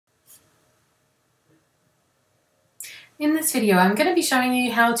In this video I'm going to be showing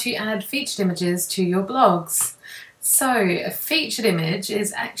you how to add featured images to your blogs. So a featured image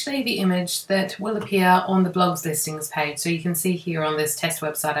is actually the image that will appear on the blogs listings page. So you can see here on this test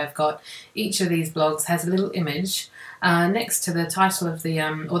website I've got each of these blogs has a little image next to the title of the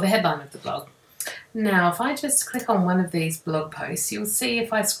or the headline of the blog. Now if I just click on one of these blog posts, you'll see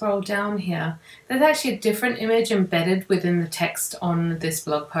if I scroll down here there's actually a different image embedded within the text on this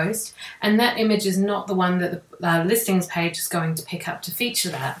blog post, and that image is not the one that the listings page is going to pick up to feature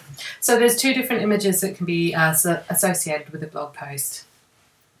that. So there's two different images that can be associated with a blog post.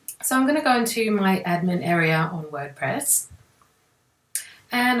 So I'm going to go into my admin area on WordPress,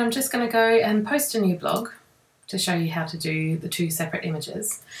 and I'm just going to go and post a new blog to show you how to do the two separate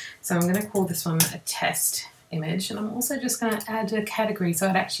images. So I'm going to call this one a test image, and I'm also just going to add a category so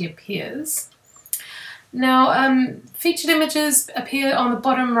it actually appears. Now featured images appear on the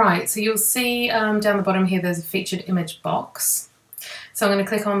bottom right, so you'll see down the bottom here there's a featured image box. So I'm going to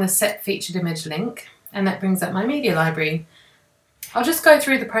click on the set featured image link, and that brings up my media library. I'll just go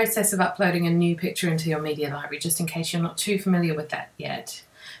through the process of uploading a new picture into your media library just in case you're not too familiar with that yet.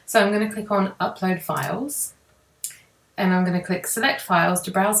 So I'm going to click on upload files, and I'm going to click select files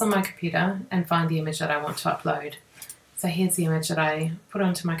to browse on my computer and find the image that I want to upload. So here's the image that I put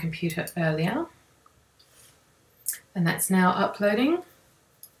onto my computer earlier, and that's now uploading.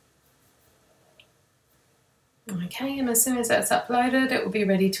 Okay, and as soon as that's uploaded it will be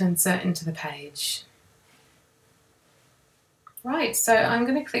ready to insert into the page. Right, so I'm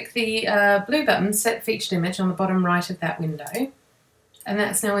going to click the blue button, set featured image, on the bottom right of that window. And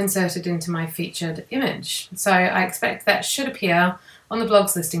that's now inserted into my featured image. So I expect that should appear on the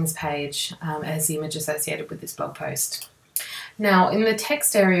blogs listings page as the image associated with this blog post. Now in the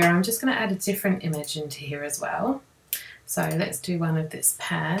text area I'm just going to add a different image into here as well. So let's do one of this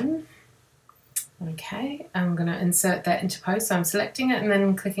pan. Okay, I'm going to insert that into post. So I'm selecting it and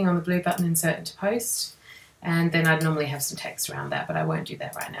then clicking on the blue button, insert into post. And then I'd normally have some text around that, but I won't do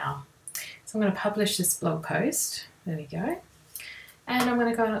that right now. So I'm going to publish this blog post. There we go. And I'm going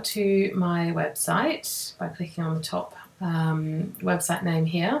to go out to my website by clicking on the top website name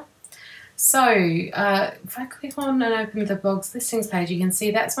here. So if I click on and open the blogs listings page, you can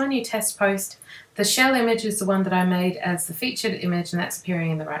see that's my new test post. The shell image is the one that I made as the featured image, and that's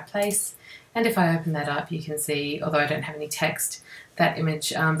appearing in the right place. And if I open that up, you can see, although I don't have any text, that image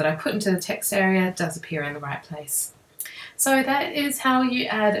that I put into the text area does appear in the right place. So that is how you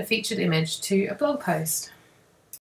add a featured image to a blog post.